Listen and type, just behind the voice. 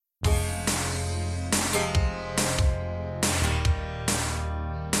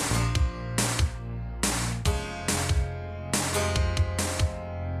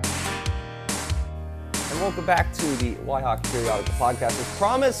welcome back to the Why Hockey Periodical Podcast. As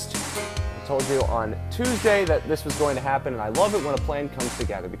promised, I told you on Tuesday that this was going to happen, and I love it when a plan comes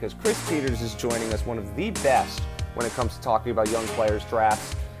together because Chris Peters is joining us, one of the best when it comes to talking about young players,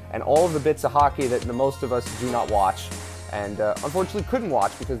 drafts, and all of the bits of hockey that the most of us do not watch, and unfortunately couldn't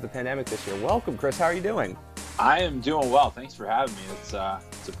watch because of the pandemic this year. Welcome, Chris. How are you doing? I am doing well. Thanks for having me. It's a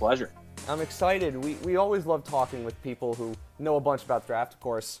pleasure. I'm excited. We always love talking with people who know a bunch about draft, of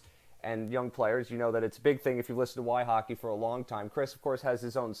course, and young players. You know that it's a big thing if you've listened to Why Hockey for a long time. Chris, of course, has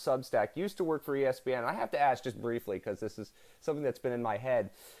his own Substack. Used to work for ESPN. I have to ask just briefly because this is something that's been in my head.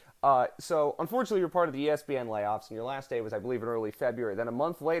 So, unfortunately, you're part of the ESPN layoffs, and your last day was, I believe, in early February. Then a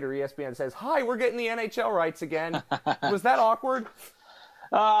month later, ESPN says, "Hi, we're getting the NHL rights again." Was that awkward?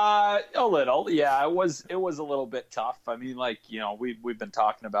 A little, yeah. It was a little bit tough. I mean, we've been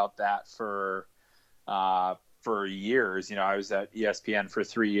talking about that for years. You know, I was at ESPN for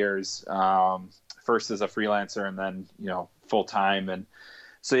 3 years, first as a freelancer and then full time. And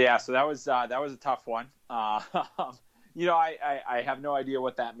so that was a tough one. I have no idea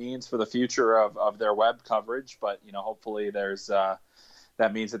what that means for the future of their web coverage, but hopefully that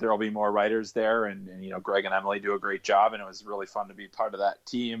means that there will be more writers there, and Greg and Emily do a great job, and it was really fun to be part of that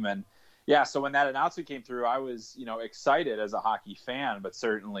team. And so when that announcement came through, I was excited as a hockey fan, but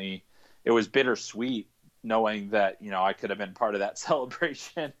certainly it was bittersweet knowing that I could have been part of that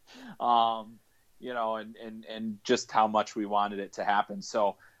celebration, and just how much we wanted it to happen.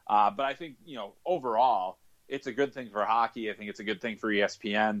 So, but I think overall it's a good thing for hockey. I think it's a good thing for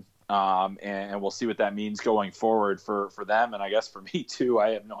ESPN. And we'll see what that means going forward for them, and I guess for me too. I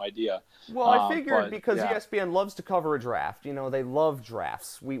have no idea. Well, I figured because ESPN loves to cover a draft. They love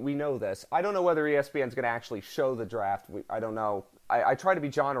drafts. We know this. I don't know whether ESPN's going to actually show the draft. I don't know. I try to be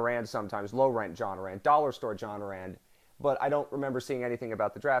John Ourand sometimes, low-rent John Ourand, dollar store John Ourand, but I don't remember seeing anything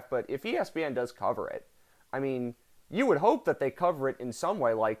about the draft. But if ESPN does cover it, I mean, you would hope that they cover it in some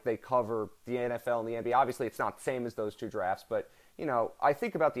way like they cover the NFL and the NBA. Obviously, it's not the same as those two drafts, but I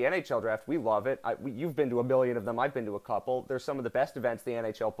think about the NHL draft. We love it. You've been to a million of them. I've been to a couple. They're some of the best events the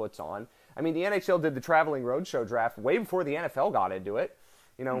NHL puts on. I mean, the NHL did the Traveling Roadshow draft way before the NFL got into it.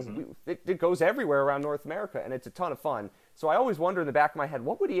 It goes everywhere around North America, and it's a ton of fun. So I always wonder in the back of my head,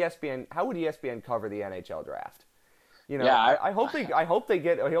 how would ESPN cover the NHL draft? I hope they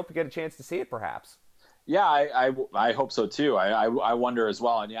get a chance to see it, perhaps. Yeah, I hope so too. I wonder as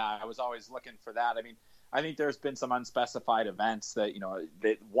well. And I was always looking for that. I mean, I think there's been some unspecified events that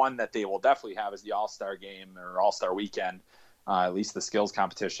one that they will definitely have is the All-Star game or All-Star weekend, at least the skills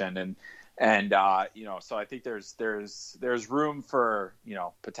competition, and so I think there's room for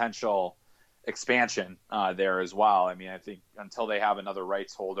potential expansion there as well. I mean, I think until they have another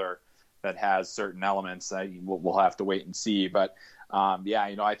rights holder that has certain elements, we'll have to wait and see. But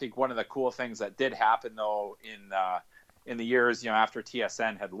I think one of the cool things that did happen though in the years after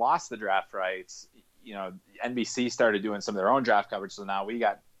TSN had lost the draft rights, NBC started doing some of their own draft coverage. So now we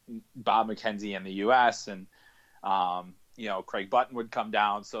got Bob McKenzie in the U.S. and Craig Button would come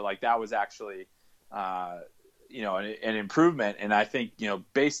down. So that was actually an improvement. And I think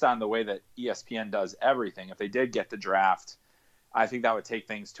based on the way that ESPN does everything, if they did get the draft, I think that would take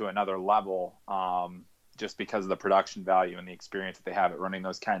things to another level, just because of the production value and the experience that they have at running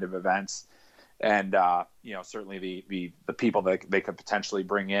those kind of events. And, certainly the people that they could potentially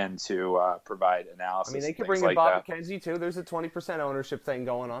bring in to provide analysis. I mean, they could bring in Bob McKenzie, too. There's a 20% ownership thing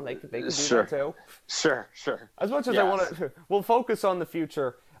going on. They could do that, too. Sure. As much as I want to, we'll focus on the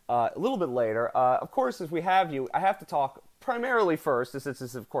future a little bit later. Of course, as we have you, I have to talk primarily first, as this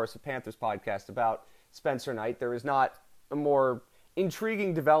is, of course, a Panthers podcast, about Spencer Knight. There is not a more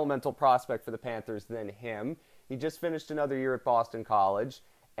intriguing developmental prospect for the Panthers than him. He just finished another year at Boston College,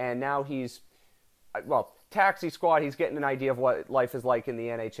 and now he's taxi squad, he's getting an idea of what life is like in the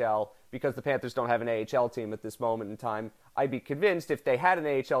NHL because the Panthers don't have an AHL team at this moment in time. I'd be convinced if they had an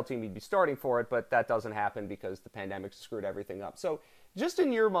AHL team, he'd be starting for it, but that doesn't happen because the pandemic screwed everything up. So just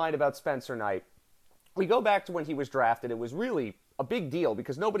in your mind about Spencer Knight, we go back to when he was drafted. It was really a big deal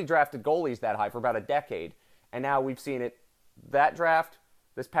because nobody drafted goalies that high for about a decade, and now we've seen it that draft,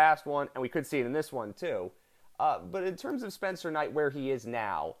 this past one, and we could see it in this one too. But in terms of Spencer Knight, where he is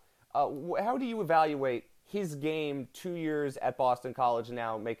now, how do you evaluate his game 2 years at Boston College and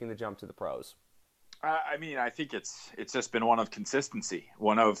now making the jump to the pros? I mean, I think it's just been one of consistency,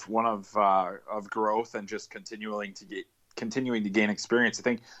 one of growth, and just continuing to gain experience. I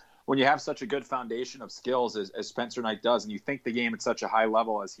think when you have such a good foundation of skills as Spencer Knight does, and you think the game at such a high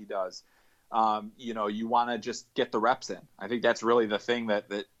level as he does, you want to just get the reps in. I think that's really the thing that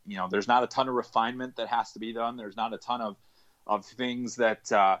there's not a ton of refinement that has to be done. There's not a ton of things that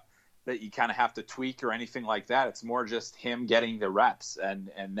that you kind of have to tweak or anything like that. It's more just him getting the reps, and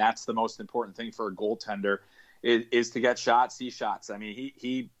that's the most important thing for a goaltender is to get shots, see shots. I mean,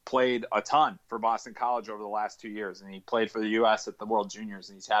 he played a ton for Boston College over the last 2 years, and he played for the U.S. at the World Juniors,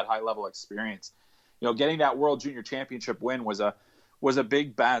 and he's had high level experience. You know, getting that World Junior Championship win was a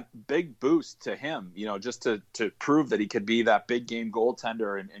big boost to him. You know, just to prove that he could be that big game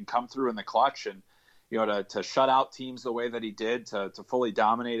goaltender and come through in the clutch, and you know, to shut out teams the way that he did, to fully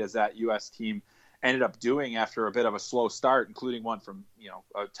dominate as that U.S. team ended up doing after a bit of a slow start, including one from, you know,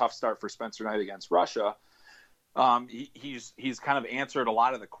 a tough start for Spencer Knight against Russia. He's kind of answered a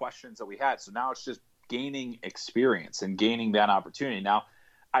lot of the questions that we had. So now it's just gaining experience and gaining that opportunity. Now,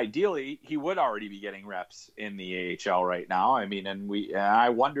 ideally, he would already be getting reps in the AHL right now. I mean, and I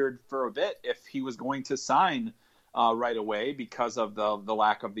wondered for a bit if he was going to sign right away because of the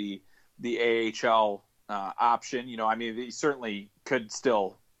lack of the AHL option. You know, I mean, he certainly could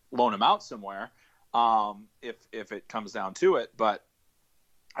still loan him out somewhere if it comes down to it, but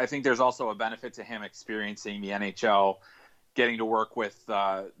I think there's also a benefit to him experiencing the NHL, getting to work with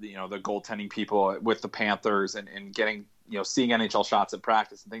you know, the goaltending people with the Panthers, and getting, you know, seeing NHL shots at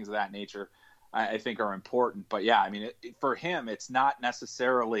practice and things of that nature. I think are important. But yeah, I mean, for him, it's not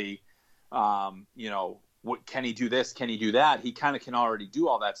necessarily you know, what can he do this, can he do that? He kind of can already do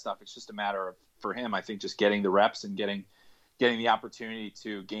all that stuff. It's just a matter of, for him, I think, just getting the reps and getting the opportunity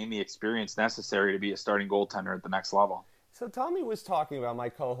to gain the experience necessary to be a starting goaltender at the next level. So Tommy was talking about, my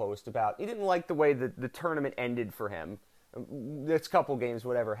co-host, about he didn't like the way the tournament ended for him. This couple games,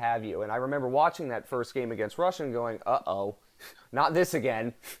 whatever have you. And I remember watching that first game against Russia and going, uh-oh, not this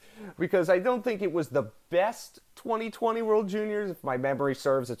again. Because I don't think it was the best 2020 World Juniors. If my memory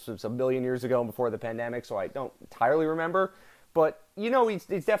serves, it was a million years ago before the pandemic, so I don't entirely remember. But, you know, he's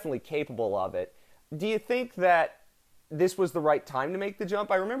definitely capable of it. Do you think that this was the right time to make the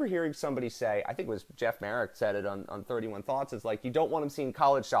jump? I remember hearing somebody say, I think it was Jeff Merrick said it on 31 Thoughts, it's like, you don't want him seeing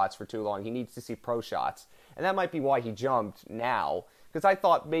college shots for too long. He needs to see pro shots. And that might be why he jumped now. Because I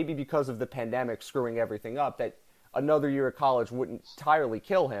thought maybe because of the pandemic screwing everything up, that another year at college wouldn't entirely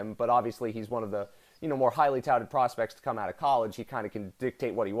kill him. But obviously he's one of the, you know, more highly touted prospects to come out of college. He kind of can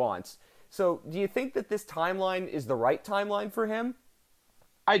dictate what he wants. So do you think that this timeline is the right timeline for him?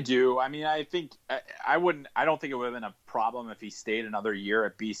 I do. I mean, I think I don't think it would have been a problem if he stayed another year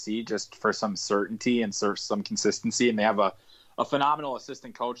at BC just for some certainty and some consistency. And they have a phenomenal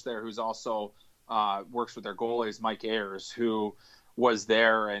assistant coach there who's also works with their goalies, Mike Ayers, who was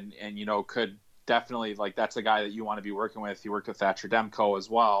there and you know, could definitely, like, that's a guy that you want to be working with. He worked with Thatcher Demko as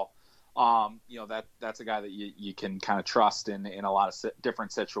well. You know, that's a guy that you can kind of trust in a lot of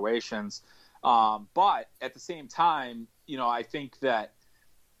different situations. But at the same time, you know, I think that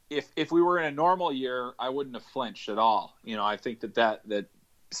if we were in a normal year, I wouldn't have flinched at all. You know, I think that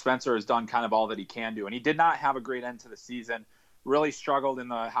Spencer has done kind of all that he can do, and he did not have a great end to the season. Really struggled in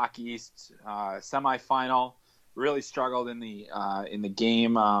the Hockey East semifinal. Really struggled in the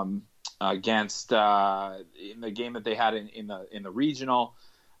game against in the game that they had in the regional.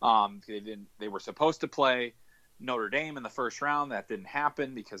 They were supposed to play Notre Dame in the first round. That didn't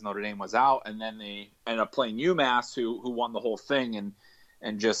happen because Notre Dame was out, and then they ended up playing UMass, who won the whole thing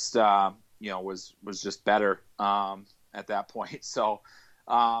and just you know, was just better at that point. So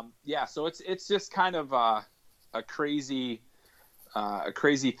yeah, so it's just kind of a crazy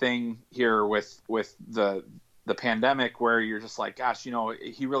thing here with the pandemic, where you're just like, gosh, you know,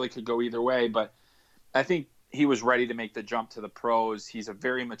 he really could go either way. But I think he was ready to make the jump to the pros. He's a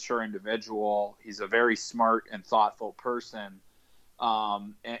very mature individual. He's a very smart and thoughtful person.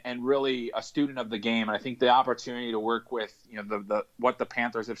 And really a student of the game. And I think the opportunity to work with, you know, what the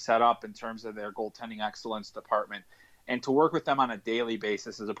Panthers have set up in terms of their goaltending excellence department, and to work with them on a daily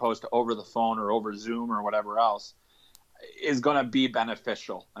basis as opposed to over the phone or over Zoom or whatever else, is going to be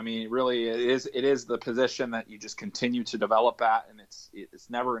beneficial. I mean, really, it is the position that you just continue to develop at, and it's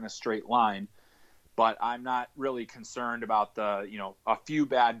never in a straight line. But I'm not really concerned about a few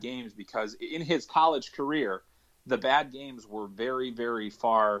bad games, because in his college career, the bad games were very, very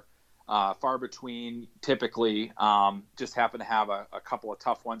far between. Typically, just happened to have a couple of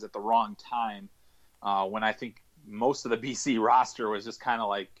tough ones at the wrong time, when I think most of the BC roster was just kind of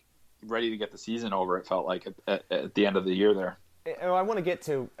like ready to get the season over, it felt like, at the end of the year there. I want to get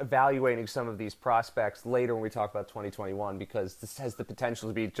to evaluating some of these prospects later when we talk about 2021, because this has the potential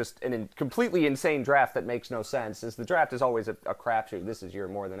to be just a completely insane draft that makes no sense. As the draft is always a crapshoot this year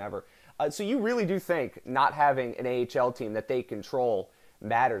more than ever. So you really do think not having an AHL team that they control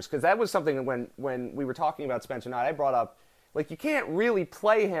matters? Because that was something when we were talking about Spencer Knight, I brought up, like, you can't really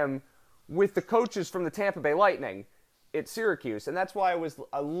play him with the coaches from the Tampa Bay Lightning, at Syracuse, and that's why I was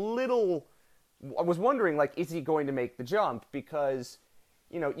wondering, like, is he going to make the jump? Because,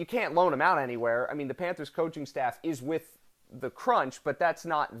 you can't loan him out anywhere. I mean, the Panthers coaching staff is with the Crunch, but that's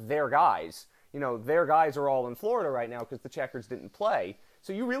not their guys. Their guys are all in Florida right now because the Checkers didn't play.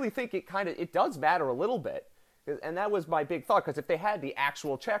 So you really think it does matter a little bit. And that was my big thought, because if they had the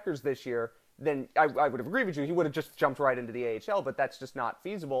actual Checkers this year, then I would have agreed with you. He would have just jumped right into the AHL, but that's just not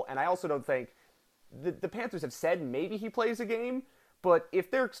feasible. And I also don't think the Panthers have said maybe he plays a game, but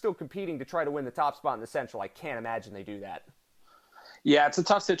if they're still competing to try to win the top spot in the Central, I can't imagine they do that. Yeah, it's a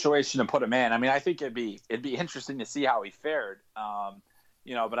tough situation to put him in. I mean, I think it'd be interesting to see how he fared.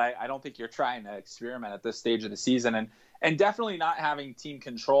 But I don't think you're trying to experiment at this stage of the season, and definitely not having team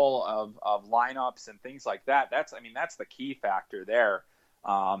control of lineups and things like that. That's the key factor there.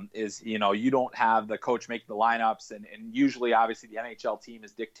 Is you don't have the coach making the lineups, and usually obviously the NHL team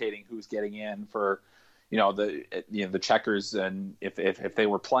is dictating who's getting in for the Checkers, and if they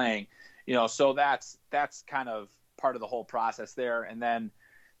were playing, so that's kind of part of the whole process there. And then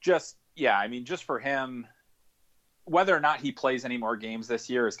just for him, whether or not he plays any more games this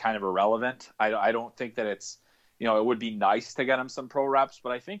year is kind of irrelevant. I don't think that it's, it would be nice to get him some pro reps,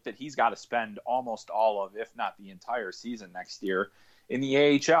 but I think that he's got to spend almost all of, if not the entire season next year in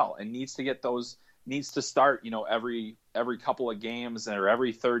the AHL, and needs to start, every couple of games or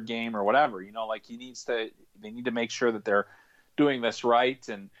every third game or whatever, they need to make sure that they're doing this right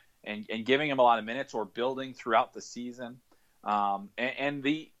and giving him a lot of minutes or building throughout the season.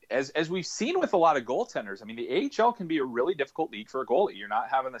 As we've seen with a lot of goaltenders, I mean, the AHL can be a really difficult league for a goalie. You're not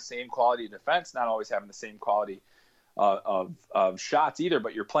having the same quality of defense, not always having the same quality of shots either,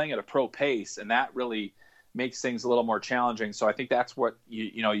 but you're playing at a pro pace, and that really makes things a little more challenging. So I think that's what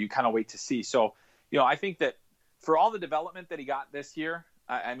you kind of wait to see. So, I think that for all the development that he got this year,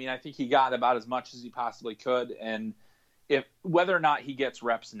 I think he got about as much as he possibly could. And whether or not he gets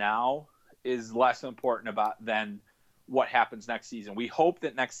reps now is less important than what happens next season. We hope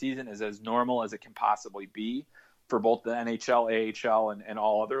that next season is as normal as it can possibly be for both the NHL, AHL, and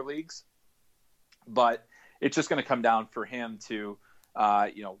all other leagues. But it's just going to come down for him to,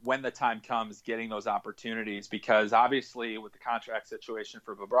 when the time comes, getting those opportunities, because obviously with the contract situation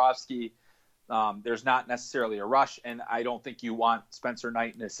for Bobrovsky, there's not necessarily a rush, and I don't think you want Spencer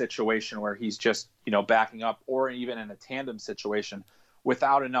Knight in a situation where he's just, backing up, or even in a tandem situation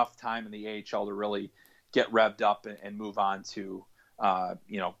without enough time in the AHL to really get revved up and move on to,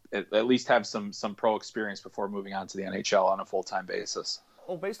 at least have some pro experience before moving on to the NHL on a full-time basis.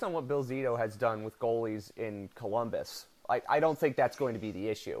 Well, based on what Bill Zito has done with goalies in Columbus, I don't think that's going to be the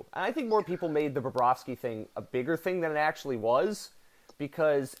issue. And I think more people made the Bobrovsky thing a bigger thing than it actually was,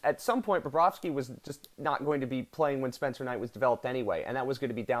 because at some point Bobrovsky was just not going to be playing when Spencer Knight was developed anyway, and that was going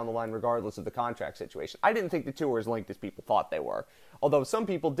to be down the line regardless of the contract situation. I didn't think the two were as linked as people thought they were, although some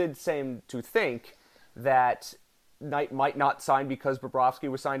people did seem to think that Knight might not sign because Bobrovsky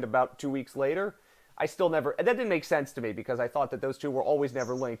was signed about 2 weeks later. That didn't make sense to me, because I thought that those two were always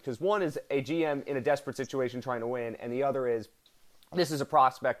never linked, because one is a GM in a desperate situation trying to win, and the other is, this is a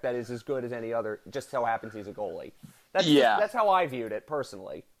prospect that is as good as any other, just so happens he's a goalie. That's how I viewed it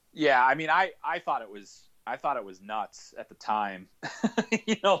personally. Yeah, I thought it was nuts at the time.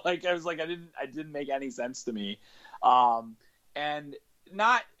 I was like, it didn't make any sense to me. And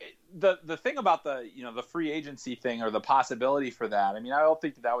not the thing about the free agency thing, or the possibility for that. I don't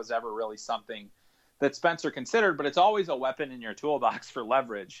think that was ever really something that Spencer considered, but it's always a weapon in your toolbox for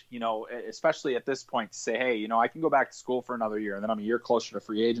leverage, especially at this point, to say, hey, I can go back to school for another year, and then I'm a year closer to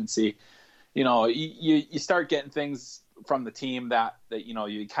free agency. You start getting things from the team that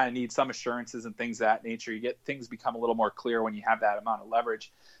you kind of need some assurances and things of that nature. Things become a little more clear when you have that amount of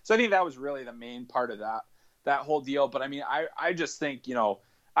leverage. So I think that was really the main part of that whole deal. But I just think,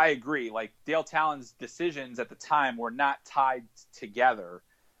 I agree. Like, Dale Talon's decisions at the time were not tied together.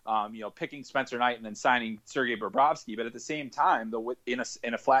 Picking Spencer Knight and then signing Sergei Bobrovsky, but at the same time, in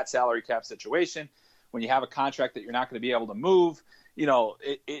a flat salary cap situation, when you have a contract that you're not going to be able to move,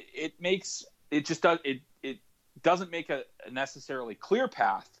 it doesn't make a necessarily clear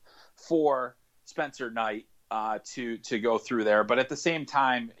path for Spencer Knight to go through there. But at the same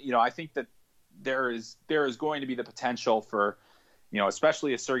time, I think that there is going to be the potential for,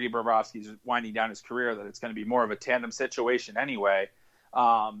 especially as Sergei Bobrovsky is winding down his career, that it's going to be more of a tandem situation anyway.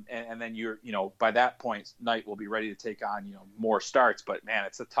 And then by that point, Knight will be ready to take on, more starts. But man,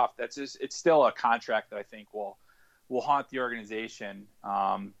 it's still a contract that I think will haunt the organization.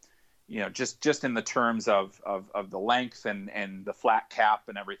 Just in the terms of the length and the flat cap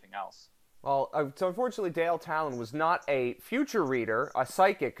and everything else. Well, so unfortunately, Dale Talon was not a future reader, a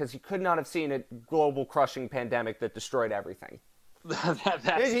psychic, because he could not have seen a global crushing pandemic that destroyed everything. That's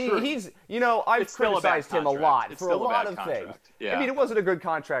true. He's, I've criticized him a lot for a lot of things. Yeah. I mean, it wasn't a good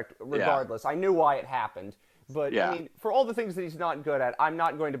contract regardless. I knew why it happened. But, I mean, for all the things that he's not good at, I'm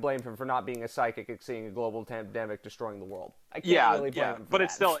not going to blame him for not being a psychic at seeing a global pandemic destroying the world. I can't really blame him for but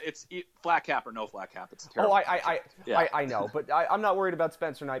that. it's flat cap or no flat cap. It's terrible. I know. But I'm not worried about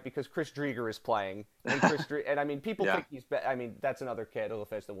Spencer Knight because Chris Drieger is playing. And I mean, people think he's I mean, that's another kettle of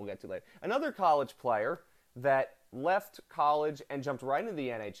fish that we'll get to later. Another college player that left college and jumped right into the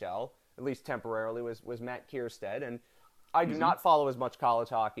NHL, at least temporarily, was Matt Kiersted. And I do not follow as much college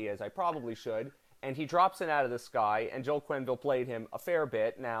hockey as I probably should. And he drops in out of the sky, and Joel Quenneville played him a fair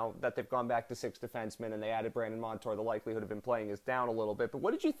bit. Now that they've gone back to 6 defensemen and they added Brandon Montour, the likelihood of him playing is down a little bit. But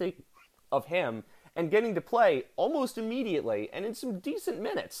what did you think of him and getting to play almost immediately and in some decent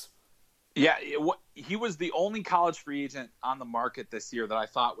minutes? Yeah, he was the only college free agent on the market this year that I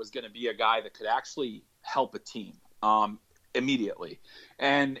thought was going to be a guy that could actually help a team immediately.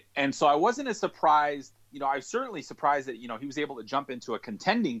 And so I wasn't as surprised. I was certainly surprised that, he was able to jump into a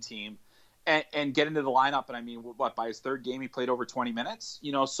contending team and get into the lineup. And I mean, by his third game, he played over 20 minutes,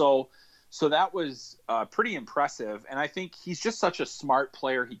 so that was pretty impressive. And I think he's just such a smart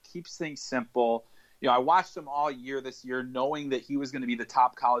player. He keeps things simple. I watched him all year this year, knowing that he was going to be the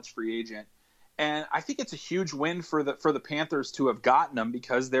top college free agent. And I think it's a huge win for the Panthers to have gotten him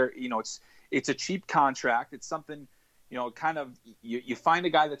because they're, it's a cheap contract. It's something, kind of, you find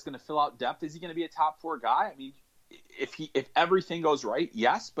a guy that's going to fill out depth. Is he going to be a top 4 guy? I mean, if everything goes right,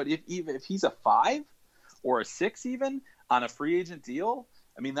 yes. But if he's a 5 or a 6 even on a free agent deal,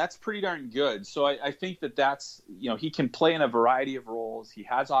 I mean, that's pretty darn good. So I think that's, he can play in a variety of roles. He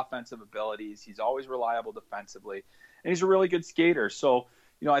has offensive abilities. He's always reliable defensively, and he's a really good skater. So,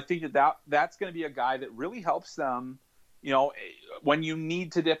 I think that's going to be a guy that really helps them, when you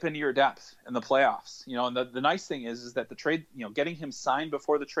need to dip into your depth in the playoffs. And the nice thing is that the trade, getting him signed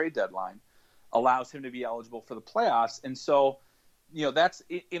before the trade deadline allows him to be eligible for the playoffs. And so, that's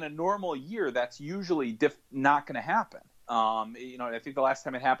in a normal year, that's usually not going to happen. I think the last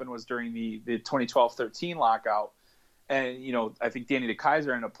time it happened was during the 2012-13 lockout. And, I think Danny DeKeyser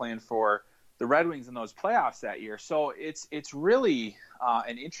ended up playing for the Red Wings in those playoffs that year. So it's really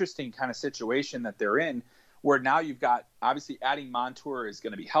an interesting kind of situation that they're in, where now you've got, obviously adding Montour is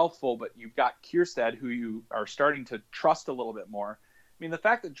going to be helpful, but you've got Kiersted, who you are starting to trust a little bit more. I mean, the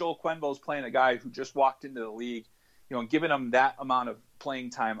fact that Joel Quenneville is playing a guy who just walked into the league, and giving him that amount of playing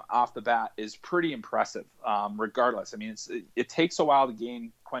time off the bat is pretty impressive, regardless. I mean, it takes a while to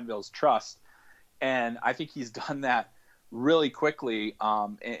gain Quenneville's trust, and I think he's done that really quickly.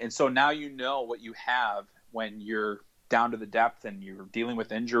 And so now you know what you have when you're down to the depth and you're dealing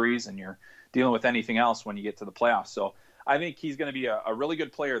with injuries and you're dealing with anything else when you get to the playoffs. So I think he's going to be a really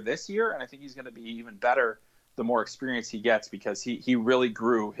good player this year, and I think he's going to be even better the more experience he gets, because he really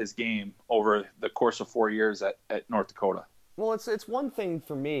grew his game over the course of 4 years at North Dakota. Well, it's one thing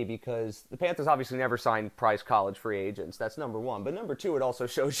for me because the Panthers obviously never signed prize college free agents. That's number one. But number two, it also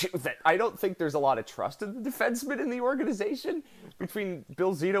shows you that I don't think there's a lot of trust in the defensemen in the organization between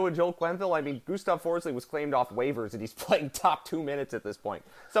Bill Zito and Joel Quenneville. I mean, Gustav Forsling was claimed off waivers and he's playing top 2 minutes at this point.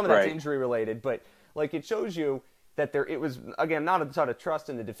 Some of that's injury related, but it shows you that it was, again, not a ton of trust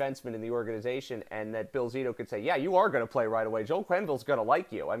in the defensemen in the organization, and that Bill Zito could say, yeah, you are going to play right away. Joel Quenneville's going to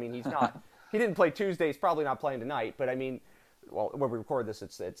like you. I mean, he's not. He didn't play Tuesday. He's probably not playing tonight. But, I mean, well, when we record this,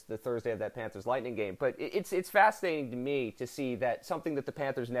 it's the Thursday of that Panthers-Lightning game. But it's fascinating to me to see that something that the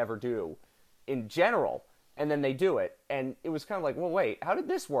Panthers never do in general, and then they do it. And it was kind of like, well, wait, how did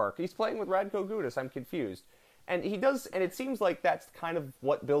this work? He's playing with Radko Gudas. I'm confused. And he does, and it seems like that's kind of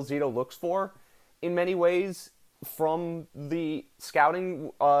what Bill Zito looks for in many ways from the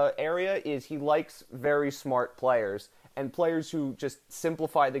scouting area. Is he likes very smart players and players who just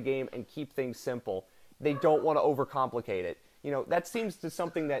simplify the game and keep things simple. They don't want to overcomplicate it. That seems to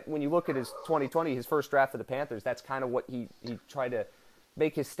something that when you look at his 2020, his first draft for the Panthers, that's kind of what he tried to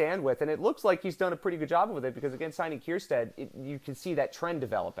make his stand with. And it looks like he's done a pretty good job with it, because again, signing Kiersted, you can see that trend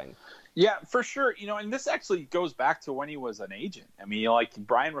developing. Yeah, for sure. And this actually goes back to when he was an agent. I mean, like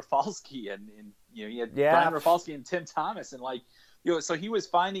Brian Rafalski and you had Brian Rafalski and Tim Thomas, and so he was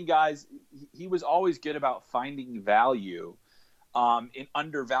finding guys. He was always good about finding value in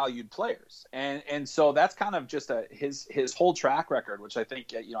undervalued players, and so that's kind of just his whole track record, which I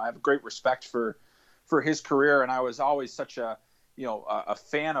think I have great respect for his career, and I was always such a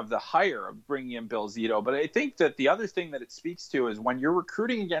fan of the hire of bringing in Bill Zito. But I think that the other thing that it speaks to is when you're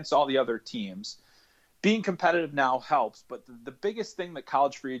recruiting against all the other teams, being competitive now helps, but the biggest thing that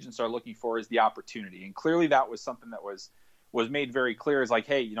college free agents are looking for is the opportunity. And clearly that was something that was made very clear, is like,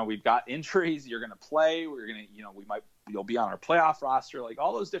 hey, we've got injuries, you're going to play, we're going to, you'll be on our playoff roster, like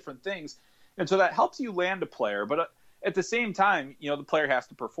all those different things. And so that helps you land a player. But at the same time, the player has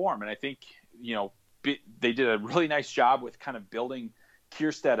to perform. And I think, they did a really nice job with kind of building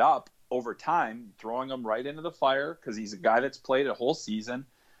Kierstead up over time, throwing him right into the fire because he's a guy that's played a whole season.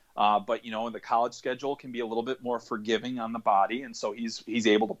 But the college schedule can be a little bit more forgiving on the body, and so he's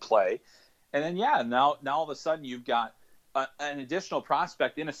able to play. And then now all of a sudden you've got an additional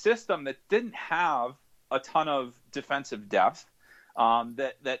prospect in a system that didn't have a ton of defensive depth.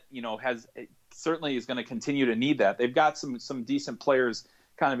 That has certainly is going to continue to need that. They've got some decent players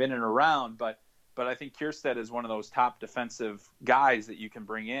kind of in and around, but I think Kierstead is one of those top defensive guys that you can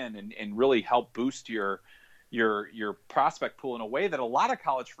bring in and really help boost your prospect pool in a way that a lot of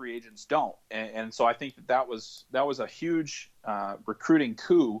college free agents don't. And so I think that was a huge recruiting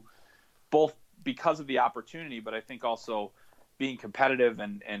coup, both because of the opportunity, but I think also being competitive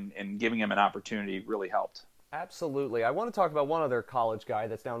and giving him an opportunity really helped. Absolutely. I want to talk about one other college guy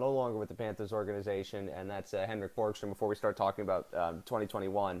that's now no longer with the Panthers organization, and that's Henrik Borgstrom, before we start talking about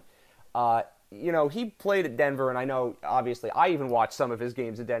 2021. He played at Denver, and I know, obviously, I even watched some of his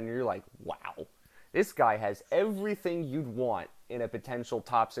games at Denver, and you're like, wow, this guy has everything you'd want in a potential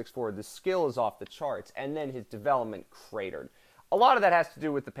top 6 forward. The skill is off the charts, and then his development cratered. A lot of that has to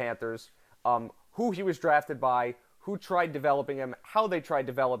do with the Panthers, who he was drafted by, who tried developing him, how they tried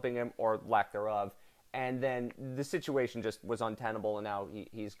developing him, or lack thereof. And then the situation just was untenable, and now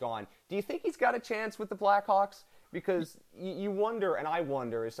he's gone. Do you think he's got a chance with the Blackhawks? Because you wonder, and I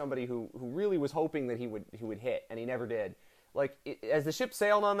wonder, as somebody who really was hoping that he would hit, and he never did. Like, has the ship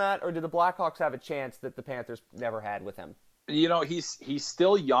sailed on that, or do the Blackhawks have a chance that the Panthers never had with him? He's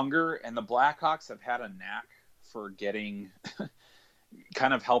still younger, and the Blackhawks have had a knack for getting,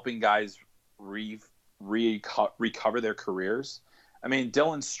 kind of helping guys recover their careers. I mean,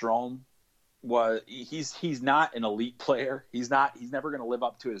 Dylan Strome he's not an elite player. He's never going to live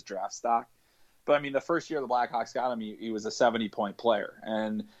up to his draft stock. But I mean, the first year the Blackhawks got him, he was a 70-point player.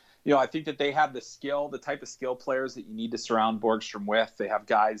 And, I think that they have the type of skill players that you need to surround Borgstrom with. They have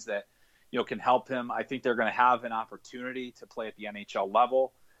guys that, can help him. I think they're going to have an opportunity to play at the NHL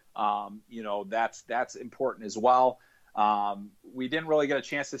level. That's important as well. We didn't really get a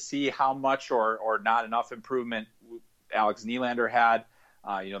chance to see how much or not enough improvement Alex Nylander had.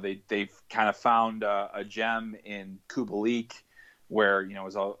 They've kind of found a gem in Kubalik, where it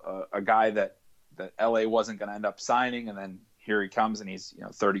was a guy that LA wasn't going to end up signing, and then here he comes, and he's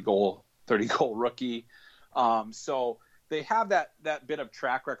 30 goal rookie. So they have that bit of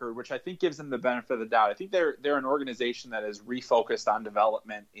track record, which I think gives them the benefit of the doubt. I think they're an organization that is refocused on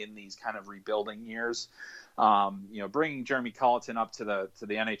development in these kind of rebuilding years. Bringing Jeremy Colleton up to the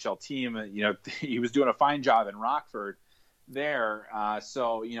NHL team, he was doing a fine job in Rockford there.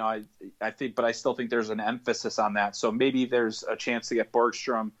 So I think, but I still think there's an emphasis on that. So maybe there's a chance to get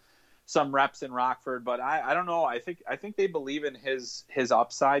Borgstrom some reps in Rockford, but I don't know. I think they believe in his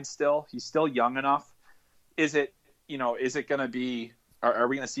upside still. He's still young enough. Is it going to be, are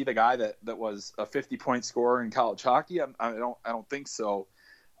we going to see the guy that was a 50-point scorer in college hockey? I don't think so.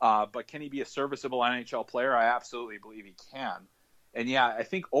 But can he be a serviceable NHL player? I absolutely believe he can. And yeah, I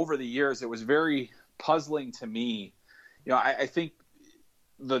think over the years, it was very puzzling to me. I think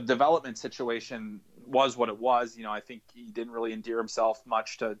the development situation was what it was. I think he didn't really endear himself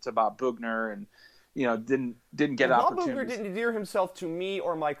much to Bob Boughner, and didn't get opportunities. Bob Boughner didn't endear himself to me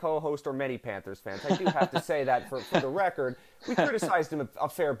or my co-host or many Panthers fans. I do have to say that for the record. We criticized him a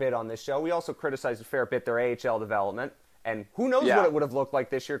fair bit on this show. We also criticized a fair bit their AHL development, and who knows what it would have looked like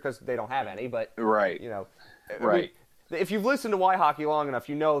this year, because they don't have any. But right, right. If you've listened to Why Hockey long enough,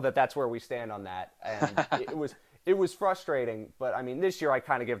 you know that that's where we stand on that, and it was frustrating, but I mean, this year I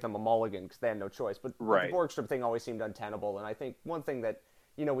kind of give them a mulligan because they had no choice. But the Borgstrom thing always seemed untenable, and I think one thing that,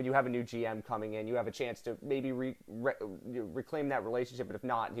 when you have a new GM coming in, you have a chance to maybe reclaim that relationship, but if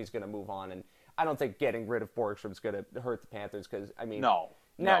not, he's going to move on. And I don't think getting rid of Borgstrom's going to hurt the Panthers, because, I mean,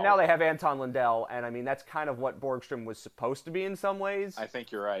 now they have Anton Lundell, and I mean, that's kind of what Borgstrom was supposed to be in some ways. I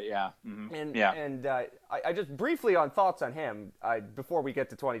think you're right, yeah. Mm-hmm. And I just briefly on thoughts on him before we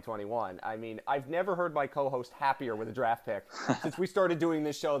get to 2021. I mean, I've never heard my co-host happier with a draft pick since we started doing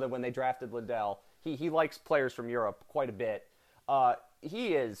this show. That when they drafted Lundell, he likes players from Europe quite a bit. He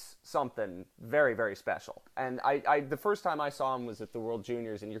is something very, very special. And I the first time I saw him was at the World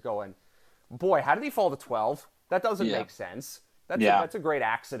Juniors, and you're going, boy, how did he fall to 12? That doesn't make sense. That's a great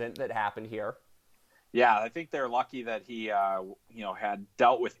accident that happened here. Yeah, I think they're lucky that he, had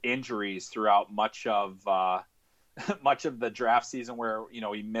dealt with injuries throughout much of much of the draft season, where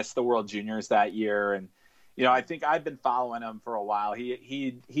he missed the World Juniors that year, and I think I've been following him for a while.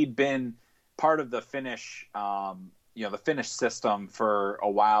 He'd been part of the Finnish, the Finnish system for a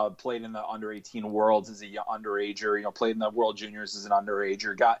while. Played in the under-18 Worlds as a underager. Played in the World Juniors as an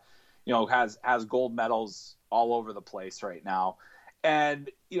underager. Got, has gold medals all over the place right now, and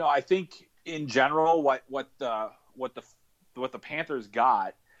I think in general, what the Panthers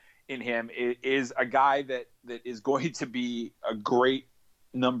got in him is a guy that is going to be a great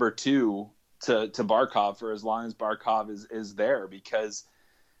number two to Barkov for as long as Barkov is there, because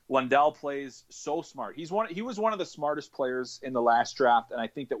Lundell plays so smart. He was one of the smartest players in the last draft, and I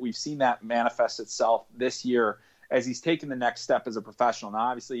think that we've seen that manifest itself this year as he's taken the next step as a professional. Now,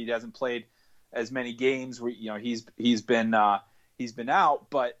 obviously, he hasn't played as many games where he's been out,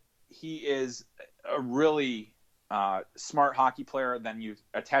 but he is a really smart hockey player. Then you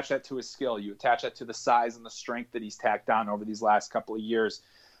attach that to his skill, you attach that to the size and the strength that he's tacked on over these last couple of years,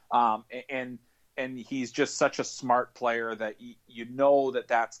 and he's just such a smart player that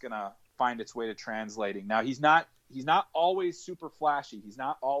that's going to find its way to translating. Now, he's not always super flashy. He's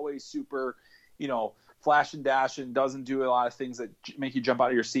not always super, flash and dash, and doesn't do a lot of things that make you jump out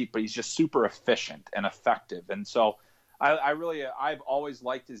of your seat, but he's just super efficient and effective. And so I've always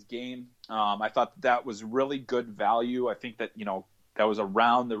liked his game. I thought that was really good value. I think that, that was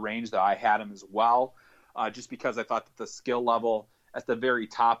around the range that I had him as well, just because I thought that the skill level at the very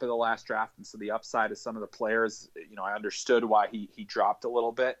top of the last draft, and so the upside of some of the players, I understood why he dropped a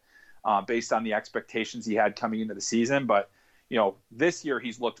little bit based on the expectations he had coming into the season. But, this year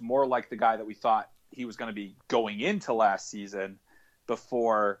he's looked more like the guy that we thought he was going to be going into last season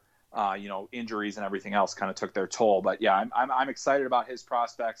before injuries and everything else kind of took their toll. But yeah, I'm excited about his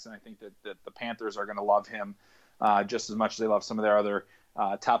prospects, and I think that the Panthers are going to love him just as much as they love some of their other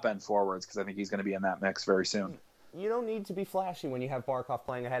top end forwards, because I think he's going to be in that mix very soon. You don't need to be flashy when you have Barkov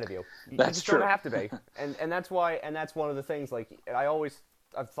playing ahead of you. That's just true. Don't have to be, and that's why. And that's one of the things. Like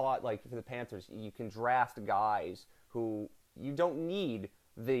I've thought, like for the Panthers, you can draft guys who you don't need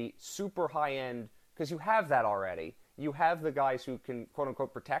the super high end, because you have that already. You have the guys who can quote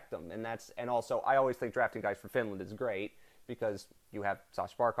unquote protect them, and also I always think drafting guys for Finland is great because you have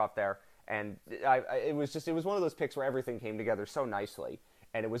Sasha Barkov there, and it was one of those picks where everything came together so nicely,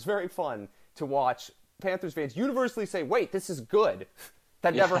 and it was very fun to watch Panthers fans universally say, "Wait, this is good."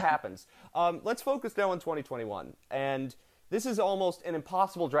 That never happens. Let's focus now on 2021, and this is almost an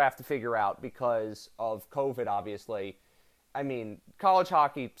impossible draft to figure out because of COVID, obviously. I mean, college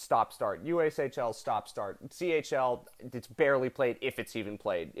hockey, stop-start. USHL, stop-start. CHL, it's barely played, if it's even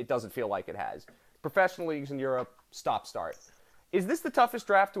played. It doesn't feel like it has. Professional leagues in Europe, stop-start. Is this the toughest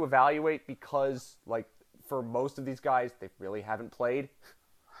draft to evaluate because, like, for most of these guys, they really haven't played?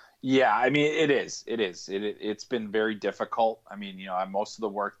 Yeah, I mean, it is. It's been very difficult. I mean, most of the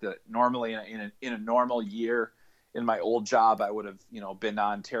work that normally in a normal year in my old job, I would have, been to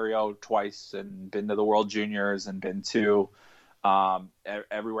Ontario twice and been to the World Juniors and been to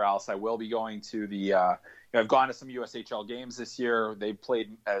everywhere else. I will be going to the I've gone to some USHL games this year. They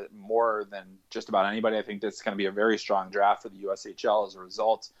played more than just about anybody. I think that's going to be a very strong draft for the USHL as a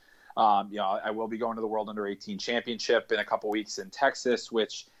result. I will be going to the World Under-18 Championship in a couple weeks in Texas,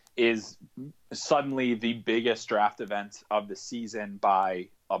 which is suddenly the biggest draft event of the season by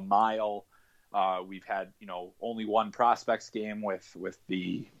a mile. We've had, only one prospects game with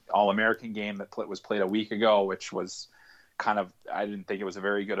the All-American game that was played a week ago, which was I didn't think it was a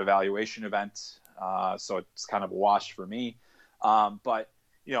very good evaluation event. So it's kind of a wash for me. But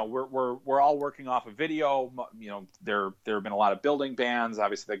we're all working off of video. There have been a lot of building bans.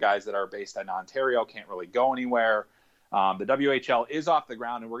 Obviously, the guys that are based in Ontario can't really go anywhere. The WHL is off the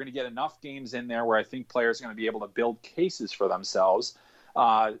ground, and we're going to get enough games in there where I think players are going to be able to build cases for themselves.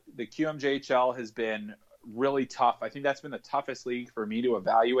 The QMJHL has been really tough. I think that's been the toughest league for me to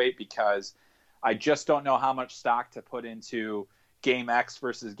evaluate because I just don't know how much stock to put into game X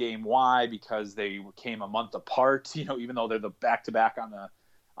versus game Y because they came a month apart. Even though they're the back-to-back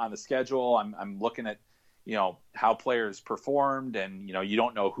on the schedule, I'm looking at how players performed, and you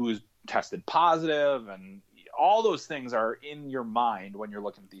don't know who's tested positive, and all those things are in your mind when you're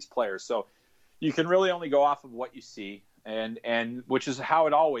looking at these players. So you can really only go off of what you see. And which is how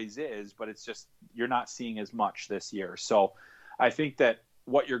it always is, but it's just you're not seeing as much this year. So I think that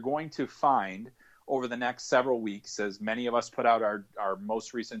what you're going to find over the next several weeks, as many of us put out our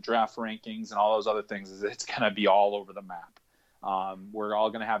most recent draft rankings and all those other things, is it's going to be all over the map. We're all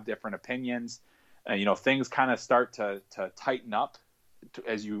going to have different opinions. Things kind of start to tighten up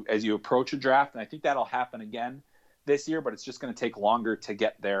as you approach a draft, and I think that'll happen again this year, but it's just going to take longer to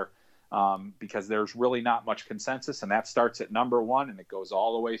get there because there's really not much consensus, and that starts at number one and it goes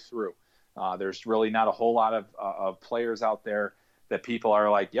all the way through. There's really not a whole lot of players out there that people are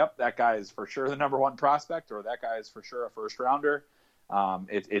like, yep, that guy is for sure the number one prospect, or that guy is for sure a first rounder.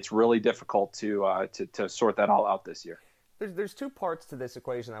 It's really difficult to sort that all out this year. There's two parts to this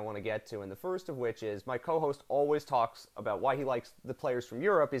equation I want to get to, and the first of which is my co-host always talks about why he likes the players from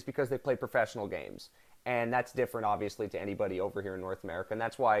Europe is because they play professional games. And that's different, obviously, to anybody over here in North America. And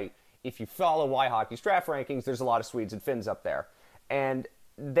that's why, if you follow Y Hockey's draft rankings, there's a lot of Swedes and Finns up there. And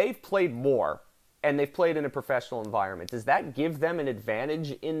they've played more, and they've played in a professional environment. Does that give them an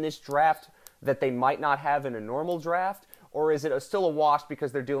advantage in this draft that they might not have in a normal draft? Or is it still a wash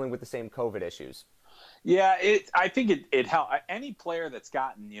because they're dealing with the same COVID issues? Yeah, I think it helps. Any player that's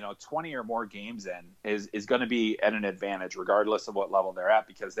gotten 20 or more games in is going to be at an advantage, regardless of what level they're at,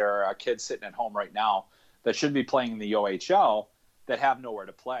 because there are kids sitting at home right now that should be playing in the OHL that have nowhere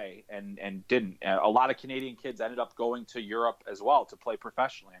to play and didn't. A lot of Canadian kids ended up going to Europe as well to play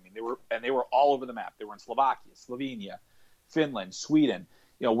professionally. I mean, they were all over the map. They were in Slovakia, Slovenia, Finland, Sweden.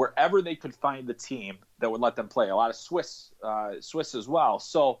 Wherever they could find the team that would let them play. A lot of Swiss as well.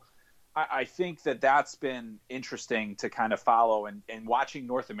 So I think that's been interesting to kind of follow and watching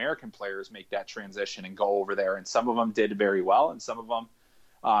North American players make that transition and go over there. And some of them did very well, and some of them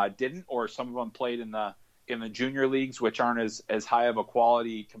didn't, or some of them played in the junior leagues, which aren't as high of a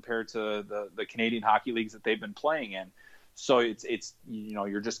quality compared to the Canadian hockey leagues that they've been playing in. So it's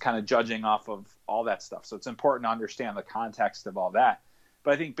you're just kind of judging off of all that stuff. So it's important to understand the context of all that.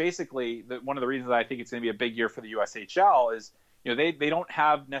 But I think basically one of the reasons I think it's going to be a big year for the USHL is they don't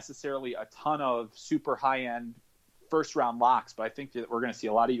have necessarily a ton of super high-end first-round locks, but I think that we're going to see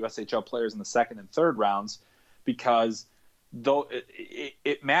a lot of USHL players in the second and third rounds because though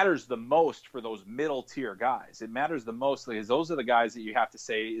it matters the most for those middle-tier guys. It matters the most because those are the guys that you have to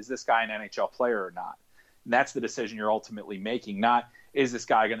say, is this guy an NHL player or not? And that's the decision you're ultimately making, not is this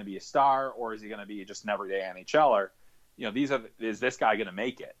guy going to be a star or is he going to be just an everyday NHLer? Is this guy going to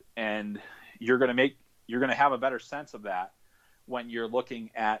make it? And you're going to have a better sense of that when you're looking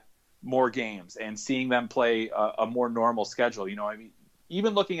at more games and seeing them play a more normal schedule.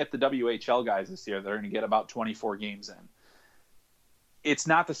 Even looking at the WHL guys this year, they're going to get about 24 games in. It's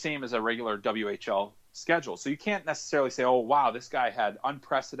not the same as a regular WHL schedule. So you can't necessarily say, oh, wow, this guy had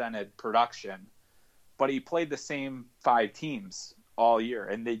unprecedented production, but he played the same 5 teams all year.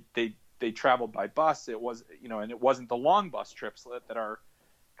 And they traveled by bus. It was, and it wasn't the long bus trips that are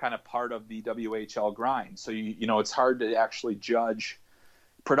kind of part of the WHL grind. So, it's hard to actually judge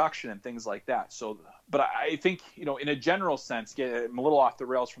production and things like that. So, but I think, in a general sense, I'm a little off the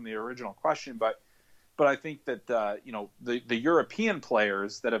rails from the original question, but I think that, the European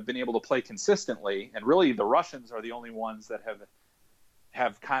players that have been able to play consistently, and really the Russians are the only ones that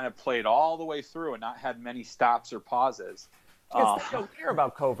have kind of played all the way through and not had many stops or pauses. Because they don't care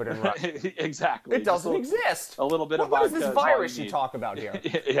about COVID in Russia. Exactly. It doesn't exist. A little bit of what is this virus you talk about here?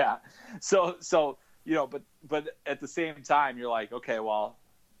 Yeah. So but at the same time, you're like, okay, well,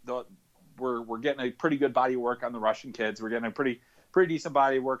 we're getting a pretty good body of work on the Russian kids. We're getting a pretty decent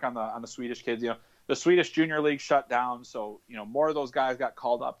body of work on the Swedish kids. The Swedish junior league shut down, so more of those guys got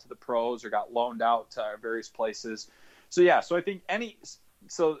called up to the pros or got loaned out to various places. So yeah, so I think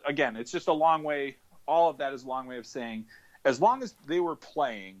again, it's just a long way. All of that is a long way of saying, as long as they were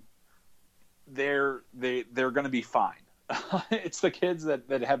playing, they're going to be fine. It's the kids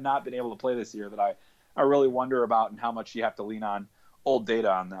that have not been able to play this year that I really wonder about and how much you have to lean on old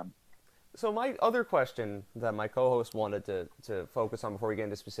data on them. So my other question that my co-host wanted to focus on before we get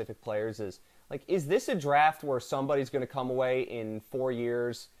into specific players is this a draft where somebody's going to come away in 4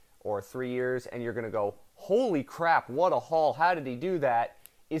 years or 3 years and you're going to go, holy crap, what a haul, how did he do that?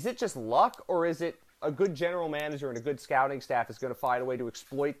 Is it just luck, or is it a good general manager and a good scouting staff is going to find a way to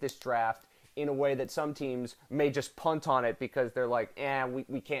exploit this draft in a way that some teams may just punt on it because they're like,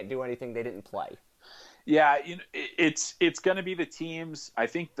 we can't do anything, they didn't play? Yeah, it's going to be the teams. I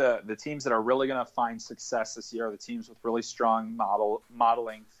think the teams that are really going to find success this year are the teams with really strong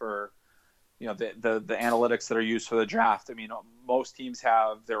modeling for the analytics that are used for the draft. I mean, most teams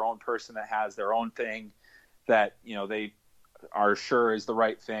have their own person that has their own thing that they are sure is the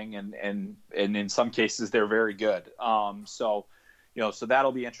right thing, and in some cases they're very good. So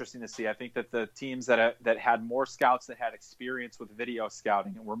that'll be interesting to see. I think that the teams that had more scouts that had experience with video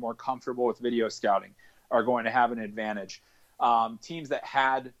scouting and were more comfortable with video scouting are going to have an advantage. Teams that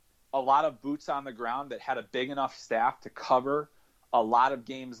had a lot of boots on the ground, that had a big enough staff to cover a lot of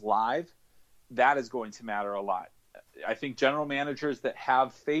games live, that is going to matter a lot. I think general managers that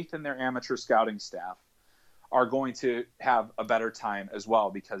have faith in their amateur scouting staff are going to have a better time as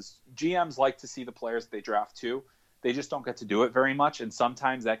well, because GMs like to see the players they draft too. They just don't get to do it very much, and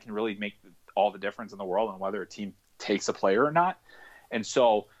sometimes that can really make all the difference in the world on whether a team takes a player or not. And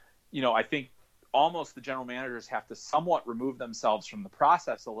so, I think almost the general managers have to somewhat remove themselves from the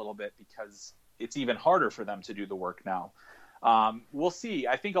process a little bit, because it's even harder for them to do the work now. We'll see.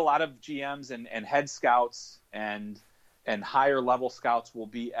 I think a lot of GMs and head scouts and higher level scouts will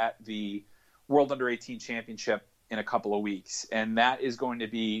be at the World Under 18 Championship in a couple of weeks, and that is going to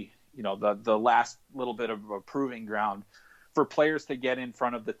be, the last little bit of a proving ground for players to get in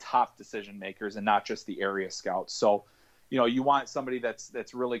front of the top decision makers and not just the area scouts. So, you want somebody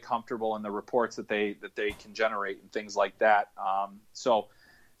that's really comfortable in the reports that they can generate and things like that.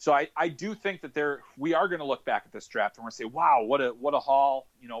 So I do think that we are going to look back at this draft and we're going to say, wow, what a haul,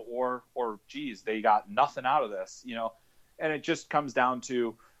 or geez, they got nothing out of this, and it just comes down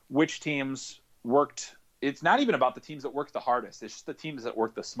to which teams worked. It's not even about the teams that worked the hardest. It's just the teams that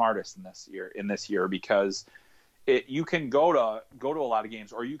worked the smartest in this year, because you can go to a lot of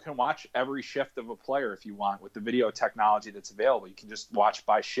games, or you can watch every shift of a player if you want with the video technology that's available. You can just watch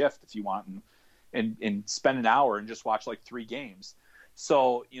by shift if you want, and spend an hour and just watch like 3 games.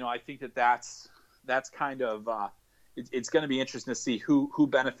 So, I think that's kind of it's going to be interesting to see who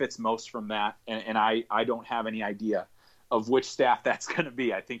benefits most from that. And I don't have any idea of which staff that's going to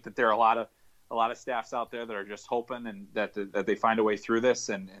be. I think that there are a lot of staffs out there that are just hoping and that they find a way through this,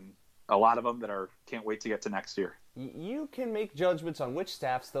 and a lot of them that can't wait to get to next year. You can make judgments on which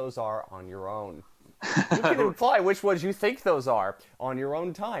staffs those are on your own. You can imply which ones you think those are on your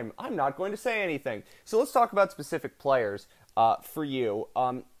own time. I'm not going to say anything. So let's talk about specific players for you.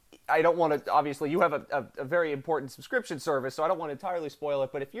 I don't want to, obviously, you have a very important subscription service, so I don't want to entirely spoil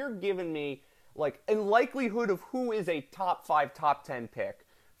it, but if you're giving me, like, in likelihood of who is a top 5, top 10 pick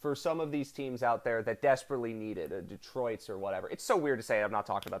for some of these teams out there that desperately need it, Detroit's or whatever. It's so weird to say I'm not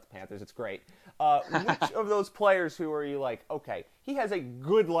talking about the Panthers. It's great. Which of those players who are you like, okay, he has a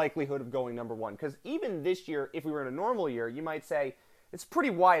good likelihood of going number 1? Because even this year, if we were in a normal year, you might say it's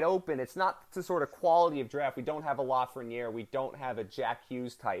pretty wide open. It's not the sort of quality of draft. We don't have a Lafreniere. We don't have a Jack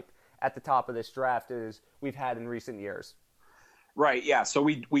Hughes type at the top of this draft as we've had in recent years. Right, yeah. So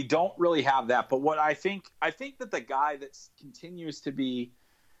we don't really have that. But what I think that the guy that continues to be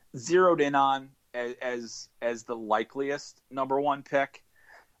zeroed in on as the likeliest number 1 pick,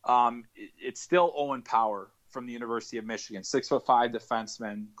 it's still Owen Power from the University of Michigan. 6'5"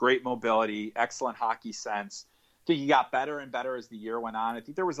 defenseman, great mobility, excellent hockey sense. I think he got better and better as the year went on. I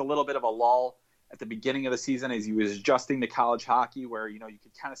think there was a little bit of a lull at the beginning of the season as he was adjusting to college hockey, where you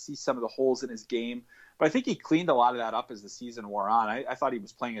could kind of see some of the holes in his game. But I think he cleaned a lot of that up as the season wore on. I thought he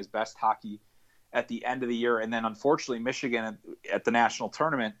was playing his best hockey at the end of the year. And then, unfortunately, Michigan at the national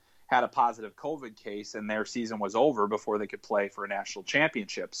tournament had a positive COVID case, and their season was over before they could play for a national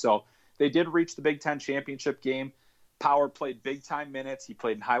championship. So they did reach the Big Ten championship game. Power played big-time minutes. He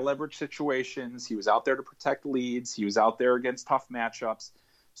played in high-leverage situations. He was out there to protect leads. He was out there against tough matchups.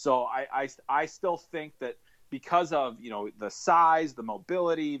 So I still think that because of the size, the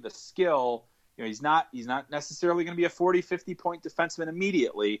mobility, the skill, he's not necessarily going to be a 40, 50-point defenseman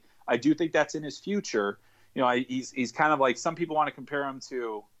immediately. I do think that's in his future. He's kind of like, some people want to compare him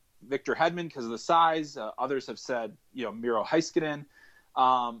to Victor Hedman because of the size. Others have said, Miro Heiskanen.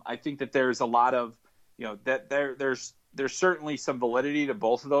 I think that there's a lot of, that there's certainly some validity to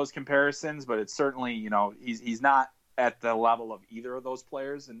both of those comparisons, but it's certainly, he's not at the level of either of those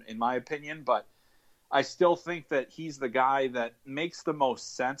players in my opinion. But I still think that he's the guy that makes the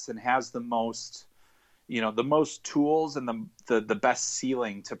most sense and has the most, the most tools and the best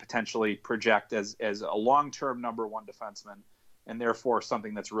ceiling to potentially project as a long-term number 1 defenseman, and therefore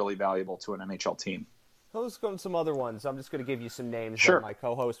something that's really valuable to an NHL team. Let's go to some other ones. I'm just going to give you some names. Sure. My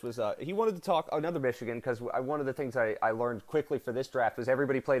co-host was, he wanted to talk another Michigan, because one of the things I learned quickly for this draft was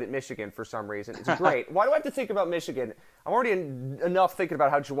everybody played at Michigan for some reason. It's great. Why do I have to think about Michigan? I'm already enough thinking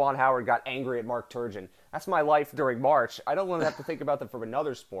about how Juwan Howard got angry at Mark Turgeon. That's my life during March. I don't want to have to think about them from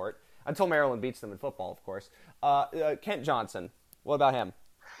another sport, until Maryland beats them in football, of course. Kent Johnson, what about him?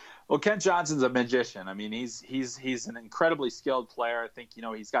 Well, Kent Johnson's a magician. I mean, he's an incredibly skilled player. I think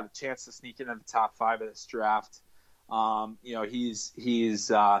he's got a chance to sneak into the top 5 of this draft.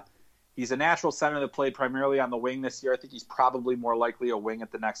 He's a natural center that played primarily on the wing this year. I think he's probably more likely a wing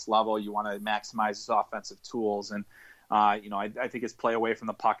at the next level. You want to maximize his offensive tools, and I think his play away from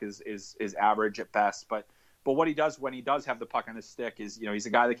the puck is average at best. But what he does when he does have the puck on his stick is, he's a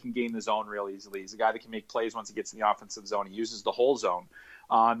guy that can gain the zone real easily. He's a guy that can make plays once he gets in the offensive zone. He uses the whole zone.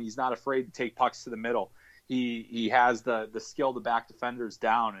 He's not afraid to take pucks to the middle. he has the skill to back defenders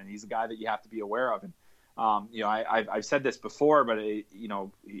down, and he's a guy that you have to be aware of. And I've said this before, but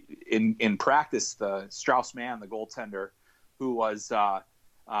in practice, the Strauss-Mann, the goaltender, who was the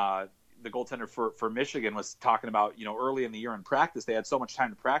goaltender for Michigan, was talking about, early in the year in practice, they had so much time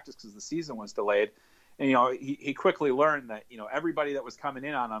to practice because the season was delayed. And, he quickly learned that, everybody that was coming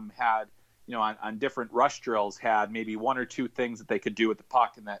in on him had, on different rush drills, had maybe one or two things that they could do with the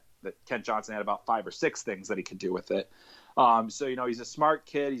puck, and that Kent Johnson had about 5 or 6 things that he could do with it. So, he's a smart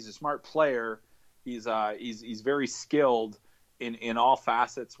kid. He's a smart player. He's very skilled in all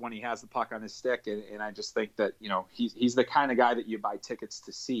facets when he has the puck on his stick. And I just think that, he's the kind of guy that you buy tickets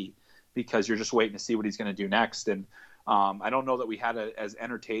to see, because you're just waiting to see what he's going to do next. And I don't know that we had as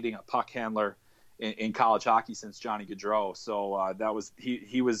entertaining a puck handler in college hockey since Johnny Gaudreau. So that was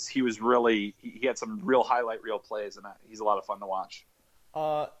he was really he had some real highlight reel plays, and he's a lot of fun to watch.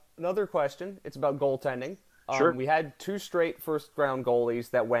 Another question. It's about goaltending. Sure. We had 2 straight first-round goalies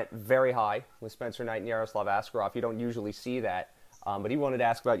that went very high with Spencer Knight and Yaroslav Askarov. You don't usually see that. But he wanted to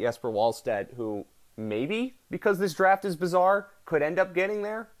ask about Jesper Wallstedt, who maybe, because this draft is bizarre, could end up getting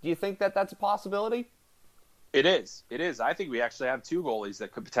there. Do you think that that's a possibility? It is. I think we actually have 2 goalies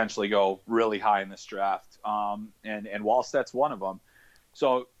that could potentially go really high in this draft, and Wallstedt's one of them.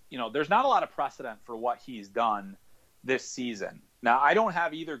 So, there's not a lot of precedent for what he's done this season. Now, I don't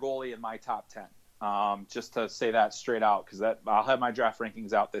have either goalie in my top 10, just to say that straight out, because I'll have my draft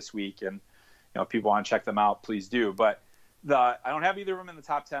rankings out this week, and if people want to check them out, please do. But I don't have either of them in the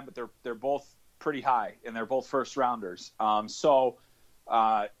top 10, but they're both pretty high, and they're both first rounders.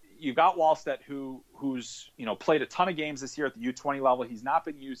 You've got Wallstedt, who's played a ton of games this year at the U20 level. He's not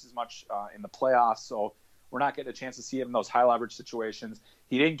been used as much in the playoffs, so we're not getting a chance to see him in those high leverage situations.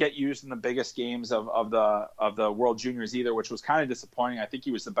 He didn't get used in the biggest games of the World Juniors either, which was kind of disappointing. I think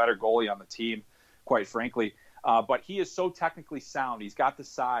he was the better goalie on the team, quite frankly. But he is so technically sound. He's got the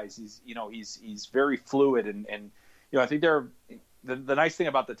size. He's very fluid, and I think the nice thing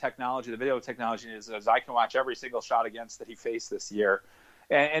about the technology, the video technology, is I can watch every single shot against that he faced this year.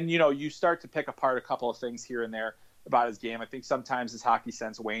 And you start to pick apart a couple of things here and there about his game. I think sometimes his hockey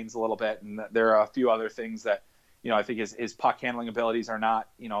sense wanes a little bit, and there are a few other things that, I think his puck handling abilities are not,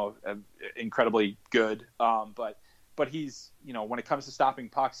 incredibly good. But he's, when it comes to stopping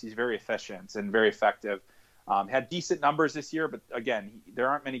pucks, he's very efficient and very effective. Had decent numbers this year, but again, there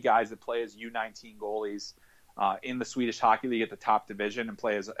aren't many guys that play as U19 goalies in the Swedish Hockey League at the top division and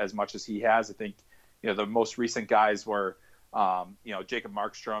play as much as he has. I think, the most recent guys were, Jacob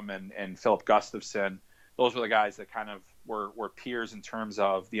Markstrom and Philip Gustafsson. Those were the guys that kind of were peers in terms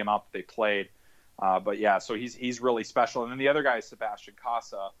of the amount that they played. But yeah, so he's really special. And then the other guy is Sebastian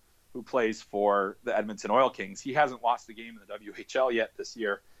Casa, who plays for the Edmonton Oil Kings. He hasn't lost a game in the WHL yet this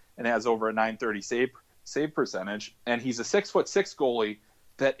year and has over a .930 save percentage. And he's a 6'6" goalie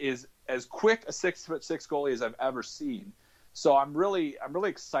that is as quick a 6'6" goalie as I've ever seen. So I'm really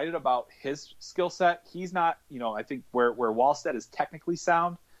excited about his skill set. He's not, I think where Wallstedt is technically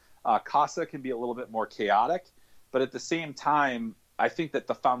sound, Casa can be a little bit more chaotic, but at the same time, I think that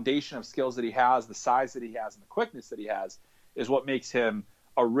the foundation of skills that he has, the size that he has, and the quickness that he has is what makes him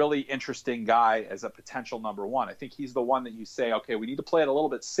a really interesting guy as a potential number 1. I think he's the one that you say, okay, we need to play it a little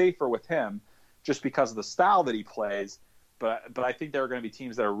bit safer with him just because of the style that he plays. But I think there are going to be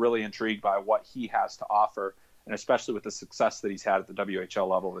teams that are really intrigued by what he has to offer, and especially with the success that he's had at the WHL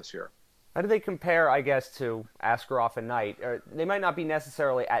level this year. How do they compare, I guess, to Askarov and Knight? They might not be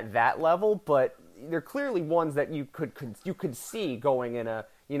necessarily at that level, but they're clearly ones that you could see going in a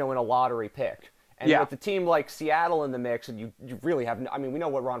lottery pick. And with a team like Seattle in the mix, and you really have, we know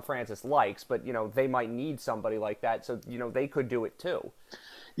what Ron Francis likes, but they might need somebody like that, so they could do it too.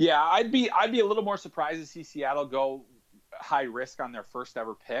 Yeah, I'd be a little more surprised to see Seattle go high risk on their first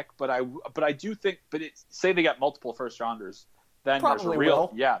ever pick, but I do think, say they got multiple first rounders, then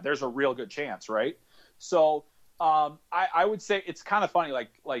there's a real good chance, right? So I would say it's kind of funny,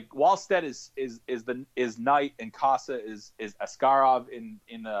 like Wallstedt is Knight and Casa is Askarov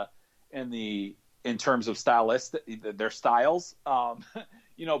in terms of their styles,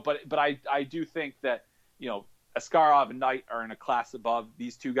 but I do think that Askarov and Knight are in a class above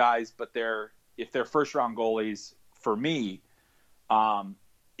these two guys, but if they're first round goalies, for me,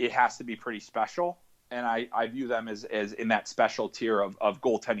 it has to be pretty special. And I view them as in that special tier of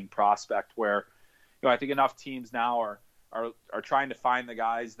goaltending prospect where, I think enough teams now are trying to find the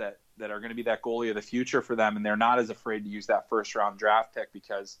guys that are going to be that goalie of the future for them. And they're not as afraid to use that first round draft pick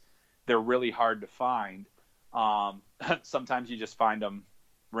because they're really hard to find. Sometimes you just find them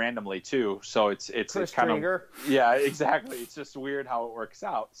randomly too. So it's kind of, yeah, exactly. It's just weird how it works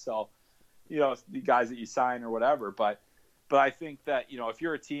out. So, the guys that you sign or whatever. But I think that, if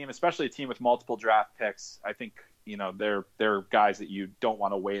you're a team, especially a team with multiple draft picks, I think, they're guys that you don't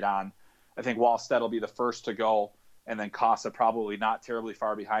want to wait on. I think Wallstedt will be the first to go, and then Casa probably not terribly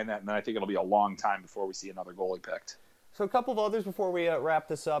far behind that. And then I think it'll be a long time before we see another goalie picked. So a couple of others before we wrap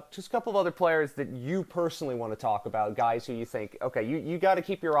this up. Just a couple of other players that you personally want to talk about, guys who you think, okay, you got to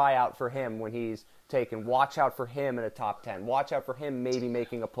keep your eye out for him when he's taken. Watch out for him in a top 10. Watch out for him maybe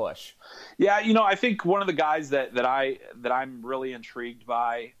making a push. Yeah, I think one of the guys that I'm really intrigued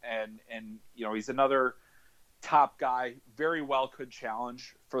by, and he's another top guy, very well could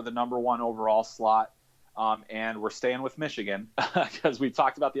challenge for the number one overall slot. And we're staying with Michigan because we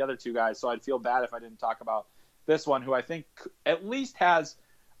talked about the other two guys, so I'd feel bad if I didn't talk about this one, who I think at least has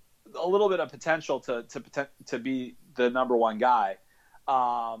a little bit of potential to be the number one guy,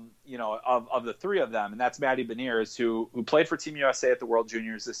 of the three of them, and that's Matty Beniers, who played for Team USA at the World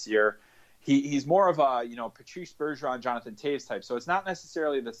Juniors this year. He's more of a Patrice Bergeron, Jonathan Toews type, so it's not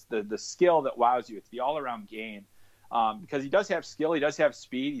necessarily the skill that wows you; it's the all around game, because he does have skill, he does have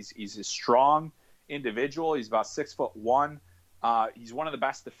speed, he's a strong individual. He's about 6'1". He's one of the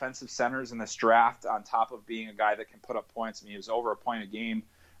best defensive centers in this draft, on top of being a guy that can put up points. I mean, he was over a point a game,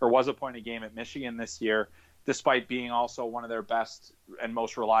 or was a point a game at Michigan this year, despite being also one of their best and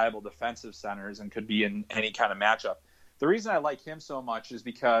most reliable defensive centers, and could be in any kind of matchup. The reason I like him so much is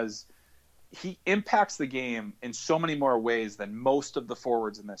because he impacts the game in so many more ways than most of the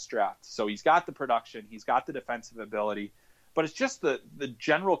forwards in this draft. So he's got the production, he's got the defensive ability, but it's just the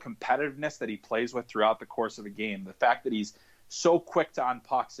general competitiveness that he plays with throughout the course of a game. The fact that he's so quick to on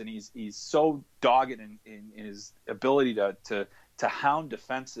pucks, and he's so dogged in his ability to hound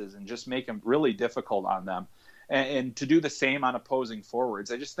defenses and just make them really difficult on them, and to do the same on opposing forwards.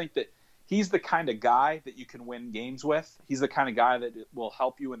 I just think that he's the kind of guy that you can win games with. He's the kind of guy that will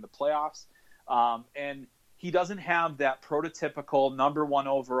help you in the playoffs. And he doesn't have that prototypical number one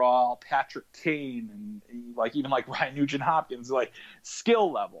overall Patrick Kane and even Ryan Nugent-Hopkins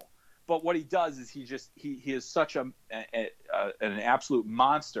skill level. But what he does is he is such an absolute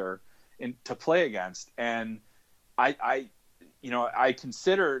monster to play against. And I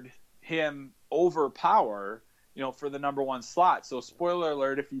considered him over Power, for the number one slot. So spoiler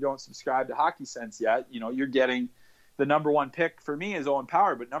alert, if you don't subscribe to Hockey Sense yet, you're getting the number one pick for me is Owen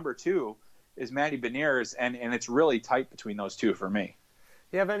Power, but number two is Matty Beniers, and it's really tight between those two for me.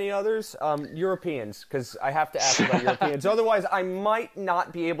 You have any others? Europeans, because I have to ask about Europeans. Otherwise, I might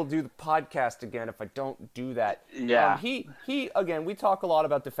not be able to do the podcast again if I don't do that. Yeah. He again, we talk a lot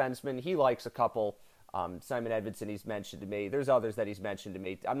about defensemen. He likes a couple. Simon Edvinsson he's mentioned to me. There's others that he's mentioned to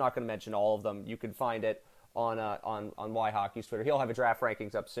me. I'm not going to mention all of them. You can find it on Y Hockey's Twitter. He'll have a draft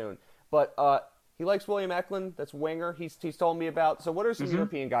rankings up soon. But he likes William Eklund. That's winger. He's told me about. So what are some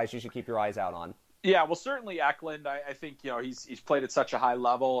European guys you should keep your eyes out on? Yeah, well, certainly Eklund. I think he's played at such a high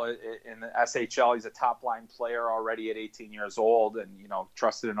level in the SHL. He's a top line player already at 18 years old, and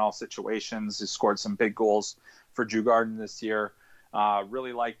trusted in all situations. He's scored some big goals for Djurgården this year.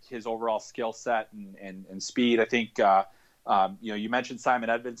 Really like his overall skill set and speed. I think you mentioned Simon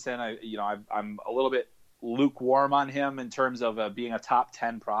Edvinsson. I'm a little bit lukewarm on him in terms of being a top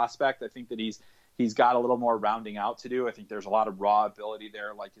 10 prospect. I think that he's got a little more rounding out to do. I think there's a lot of raw ability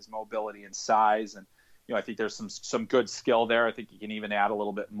there, like his mobility and size, and I think there's some good skill there. I think he can even add a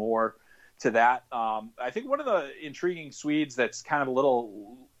little bit more to that. I think one of the intriguing Swedes that's kind of a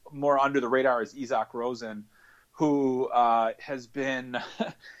little more under the radar is Isak Rosen, who has been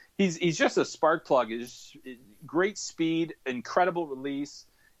he's just a spark plug. He's great speed, incredible release.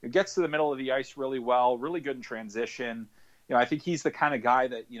 He gets to the middle of the ice really well, really good in transition. I think he's the kind of guy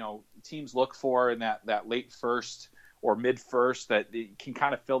that teams look for in that late first or mid first, that can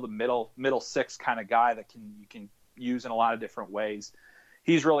kind of fill the middle six kind of guy that you can use in a lot of different ways.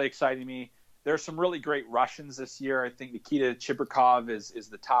 He's really exciting me. There's some really great Russians this year. I think Nikita Chibrikov is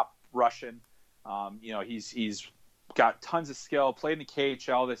the top Russian. He's got tons of skill. Played in the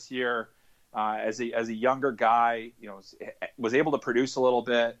KHL this year as a younger guy. Was able to produce a little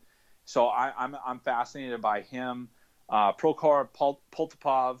bit. So I'm fascinated by him. Prokhor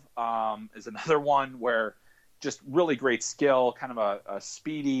Poltapov is another one where just really great skill, kind of a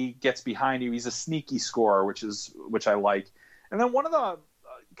speedy, gets behind you. He's a sneaky scorer, which I like. And then one of the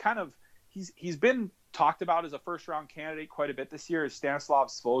he's been talked about as a first round candidate quite a bit this year is Stanislav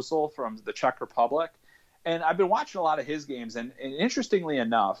Svozil from the Czech Republic. And I've been watching a lot of his games, and interestingly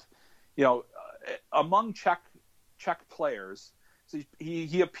enough, among Czech players, so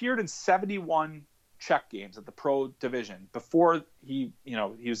he appeared in 71 Czech games at the pro division before he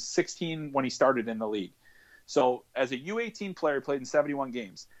was 16 when he started in the league. So as a U18 player, he played in 71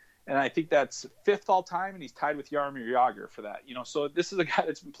 games. And I think that's 5th all time, and he's tied with Jaromir Jagr for that. So this is a guy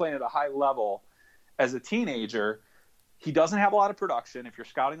that's been playing at a high level as a teenager. He doesn't have a lot of production. If you're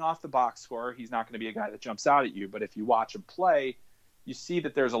scouting off the box score, he's not going to be a guy that jumps out at you. But if you watch him play, you see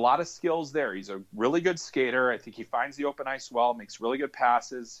that there's a lot of skills there. He's a really good skater. I think he finds the open ice well, makes really good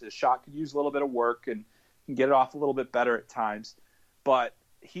passes. His shot could use a little bit of work and can get it off a little bit better at times. But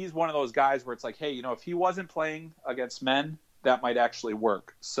he's one of those guys where it's like, hey, if he wasn't playing against men, that might actually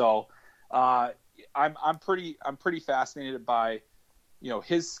work. So I'm pretty fascinated by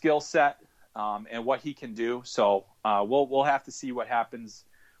his skill set and what he can do. So we'll have to see what happens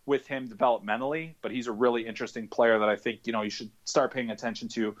with him developmentally. But he's a really interesting player that I think you should start paying attention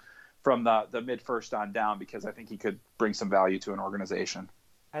to from the mid-first on down, because I think he could bring some value to an organization.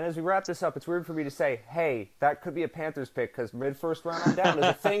 And as we wrap this up, it's weird for me to say, hey, that could be a Panthers pick, because mid-first round on down is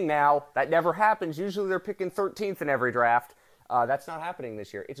a thing now. That never happens. Usually they're picking 13th in every draft. That's not happening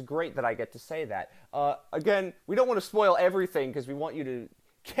this year. It's great that I get to say that. Again, we don't want to spoil everything because we want you to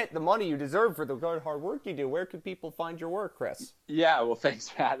get the money you deserve for the good hard work you do. Where can people find your work, Chris? Yeah, well, thanks,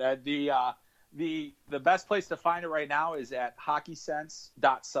 Matt. The best place to find it right now is at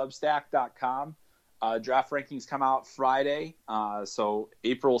hockeysense.substack.com. Draft rankings come out Friday, so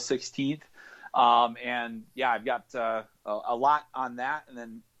April 16th. And yeah, I've got a lot on that. And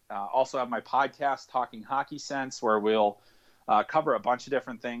then also have my podcast, Talking Hockey Sense, where we'll cover a bunch of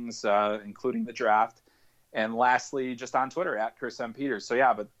different things, including the draft. And lastly, just on Twitter at Chris M. Peters. So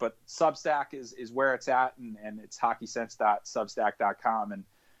yeah, but Substack is where it's at, and it's hockeysense.substack.com. And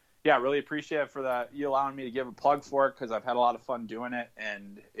yeah, really appreciate it for you allowing me to give a plug for it, because I've had a lot of fun doing it,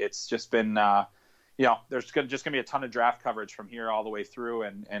 and it's just been there's just going to be a ton of draft coverage from here all the way through,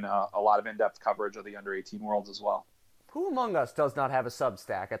 and a lot of in-depth coverage of the under-18 worlds as well. Who among us does not have a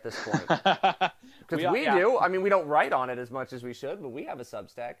Substack at this point? Because we do. I mean, we don't write on it as much as we should, but we have a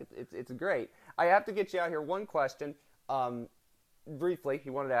Substack. It's great. I have to get you out here one question. Briefly, he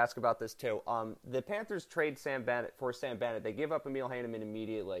wanted to ask about this too. The Panthers trade Sam Bennett. They give up Emil Heineman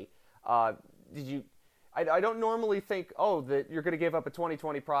immediately. Did you? I don't normally think, that you're going to give up a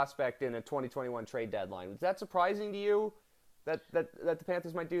 2020 prospect in a 2021 trade deadline. Is that surprising to you that the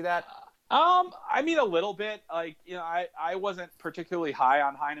Panthers might do that? I mean, a little bit. I wasn't particularly high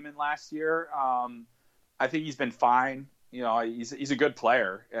on Heineman last year. I think he's been fine. He's a good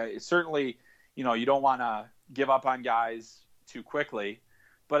player. Certainly, you don't want to give up on guys too quickly,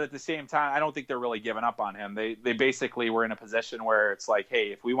 but at the same time, I don't think they're really giving up on him. They basically were in a position where it's like,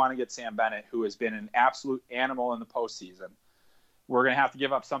 hey, if we want to get Sam Bennett, who has been an absolute animal in the postseason, we're going to have to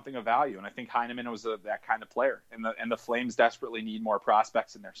give up something of value. And I think Heineman was that kind of player. And the Flames desperately need more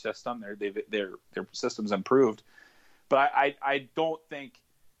prospects in their system. Their system's improved. But I don't think,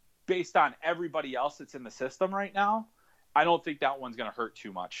 based on everybody else that's in the system right now, I don't think that one's going to hurt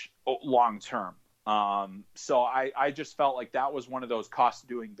too much long term. So I just felt like that was one of those cost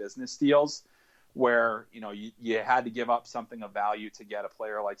doing business deals where, you had to give up something of value to get a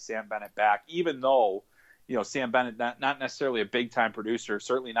player like Sam Bennett back, even though, Sam Bennett, not necessarily a big-time producer,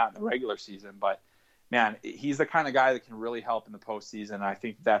 certainly not in the regular season, but, man, he's the kind of guy that can really help in the postseason. I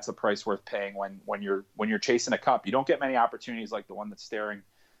think that's a price worth paying when you're chasing a cup. You don't get many opportunities like the one that's staring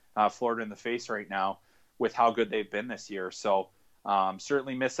Florida in the face right now with how good they've been this year. So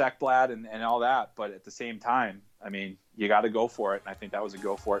certainly miss Ekblad and all that, but at the same time, I mean, you got to go for it, and I think that was a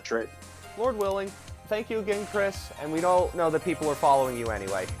go-for-it trade. Lord willing. Thank you again, Chris. And we don't know that people are following you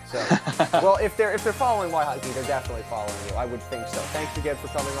anyway. So, well, if they're following Why Hockey, they're definitely following you. I would think so. Thanks again for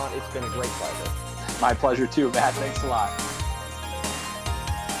coming on. It's been a great pleasure. My pleasure too, Matt. Thanks a lot.